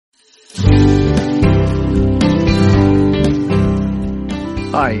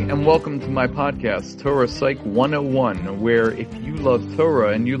Hi, and welcome to my podcast, Torah Psych 101, where if you love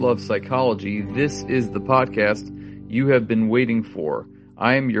Torah and you love psychology, this is the podcast you have been waiting for.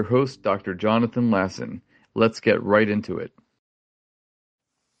 I am your host, Dr. Jonathan Lassen. Let's get right into it.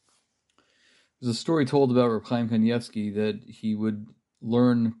 There's a story told about Reb Chaim Kanievsky that he would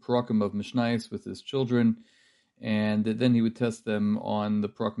learn Parakim of Mishnayos with his children, and then he would test them on the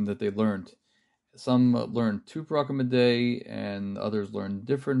Parakim that they learned. Some learned 2 Parakim a day, and others learned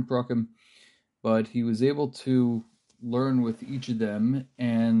different Parakim, but he was able to learn with each of them,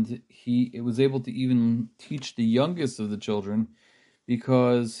 and he was able to even teach the youngest of the children,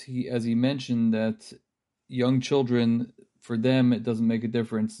 because as he mentioned, that young children, for them, it doesn't make a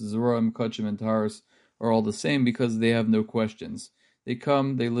difference. Zoram, Kachim, and Taharos are all the same because they have no questions. They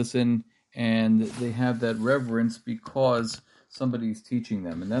come, they listen, and they have that reverence because somebody's teaching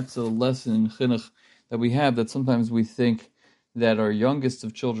them. And that's a lesson in chinuch that we have, that sometimes we think that our youngest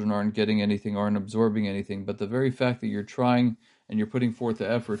of children aren't getting anything, aren't absorbing anything, but the very fact that you're trying and you're putting forth the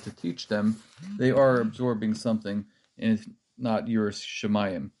effort to teach them, they are absorbing something, and if not your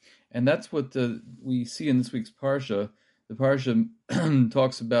shemayim. And that's what we see in this week's parsha. The parsha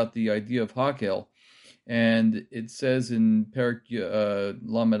talks about the idea of hakel, and it says in Perak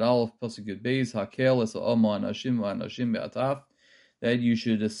Lamed Aleph Pasuk Yud Beis, hakel es ha'alma anashim va'anashim be'ataf, that you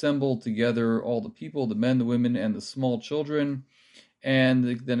should assemble together all the people, the men, the women, and the small children.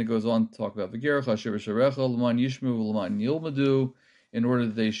 And then it goes on to talk about V'gerach asher v'sharecha l'man yishmu v'l'man yilmadu, in order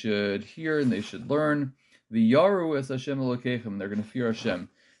that they should hear and they should learn. V'yaru es Hashem Elokeichem, they're going to fear Hashem.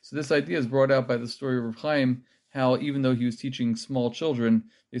 So this idea is brought out by the story of Reb Chaim, how even though he was teaching small children,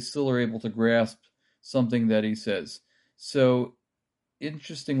 they still are able to grasp something that he says. So,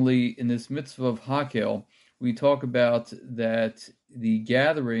 interestingly, in this mitzvah of Hakel, we talk about that the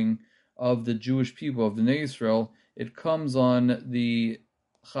gathering of the Jewish people, of the Bnei Yisrael, it comes on the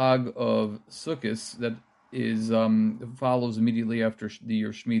Chag of Sukkot, that is follows immediately after the year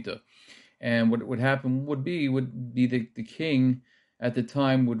Shemitah. And what would happen would be that the king at the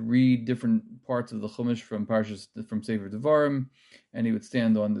time would read different parts of the Chumash from Sefer Devarim, and he would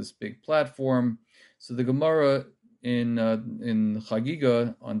stand on this big platform. So the Gemara in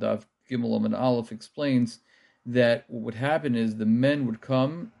Chagiga on Daf Gimel and Aleph explains that what would happen is the men would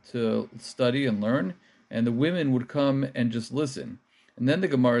come to study and learn, and the women would come and just listen. And then the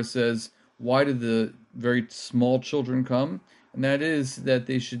Gemara says, why did the very small children come? And that is that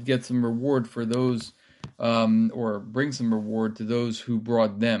they should get some reward for those, or bring some reward to those who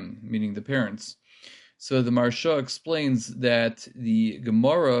brought them, meaning the parents. So the Maharsha explains that the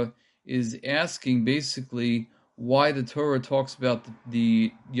Gemara is asking basically why the Torah talks about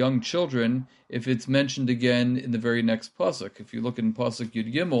the young children if it's mentioned again in the very next pasuk. If you look in pasuk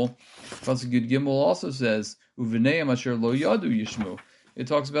Yud Gimel also says, Uveneim asher lo yadu yishmu. It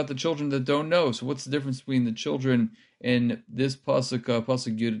talks about the children that don't know. So what's the difference between the children in this pasuk,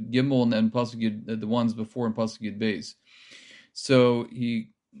 pasuk Yud Gimel, and then pasuk Yud, the ones before in pasuk Yud Beis? So the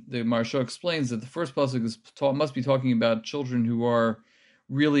Maharsha explains that the first pasuk must be talking about children who are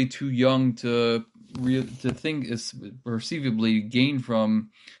really too young to think is perceivably gain from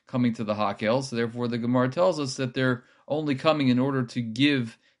coming to the Hakel. So therefore the Gemara tells us that they're only coming in order to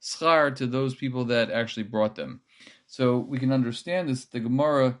give schar to those people that actually brought them. So we can understand this. The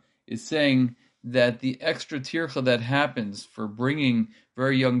Gemara is saying that the extra tircha that happens for bringing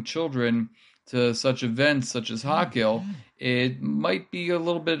very young children to such events such as Hakel, it might be a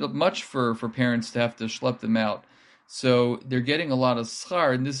little bit much for parents to have to schlep them out. So they're getting a lot of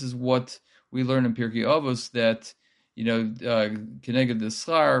schar, and this is what we learn in Pirkei Avos, that, keneged the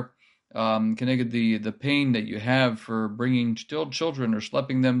schar, keneged the pain that you have for bringing children or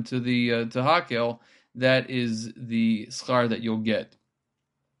schlepping them to the to Hakel, that is the schar that you'll get.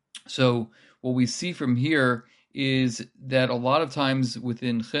 So what we see from here is that a lot of times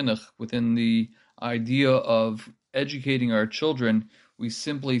within chinuch, within the idea of educating our children, we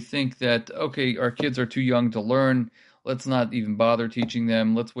simply think that, okay, our kids are too young to learn, let's not even bother teaching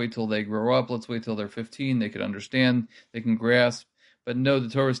them, let's wait till they grow up, let's wait till they're 15, they can understand, they can grasp. But no, the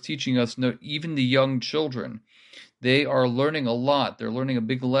Torah is teaching us, no, even the young children, they are learning a lot. They're learning a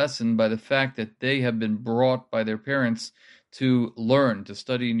big lesson by the fact that they have been brought by their parents to learn, to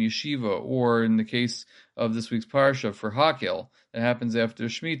study in yeshiva, or in the case of this week's parsha for Hakel, that happens after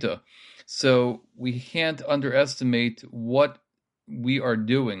Shemitah. So we can't underestimate what we are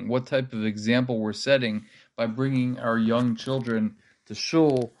doing, what type of example we're setting by bringing our young children to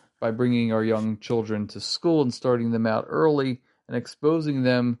shul, by bringing our young children to school and starting them out early and exposing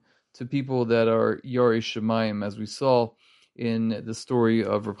them to people that are Yarei Shemayim, as we saw in the story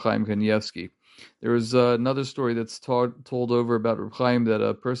of Reb Chaim Kanievsky. There was another story that's told over about Reb Chaim that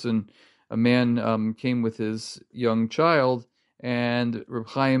a man came with his young child, and Reb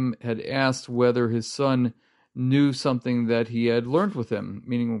Chaim had asked whether his son knew something that he had learned with him,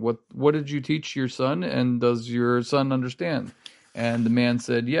 meaning what did you teach your son, and does your son understand? And the man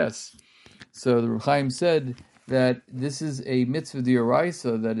said yes. So the Reb Chaim said that this is a mitzvah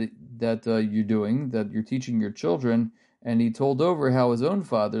d'oraisa that you're doing, that you're teaching your children, and he told over how his own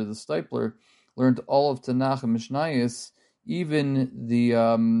father, the Steipler, learned all of Tanakh and Mishnayos, even the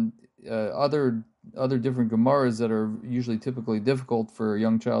other different Gemaras that are usually typically difficult for a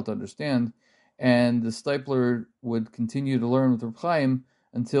young child to understand, and the Steipler would continue to learn with Reb Chaim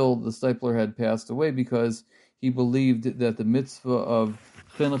until the Steipler had passed away, because he believed that the mitzvah of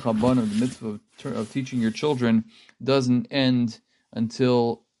chinuch habanim, the mitzvah of teaching your children, doesn't end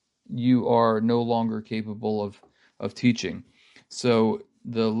until you are no longer capable of teaching. So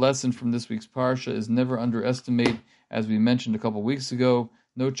the lesson from this week's parsha is never underestimate, as we mentioned a couple weeks ago.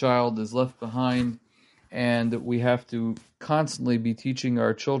 No child is left behind, and we have to constantly be teaching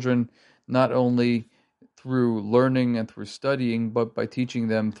our children, not only through learning and through studying, but by teaching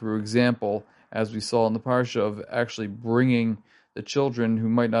them through example, as we saw in the parsha, of actually bringing the children who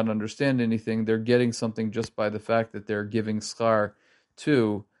might not understand anything. They're getting something just by the fact that they're giving schar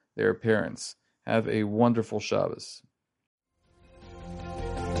to their parents. Have a wonderful Shabbos.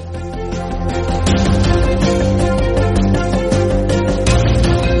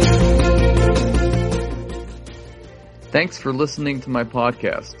 Thanks for listening to my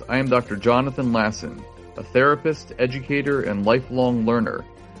podcast. I am Dr. Jonathan Lassin, a therapist, educator, and lifelong learner.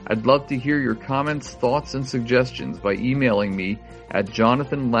 I'd love to hear your comments, thoughts, and suggestions by emailing me at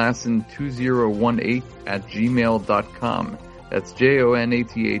jonathanlasson2018@gmail.com. That's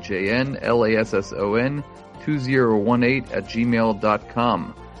JONATHANLASSON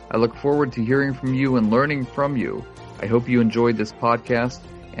 2018@gmail.com. I look forward to hearing from you and learning from you. I hope you enjoyed this podcast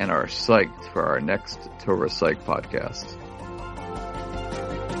and are psyched for our next Torah Psych podcast.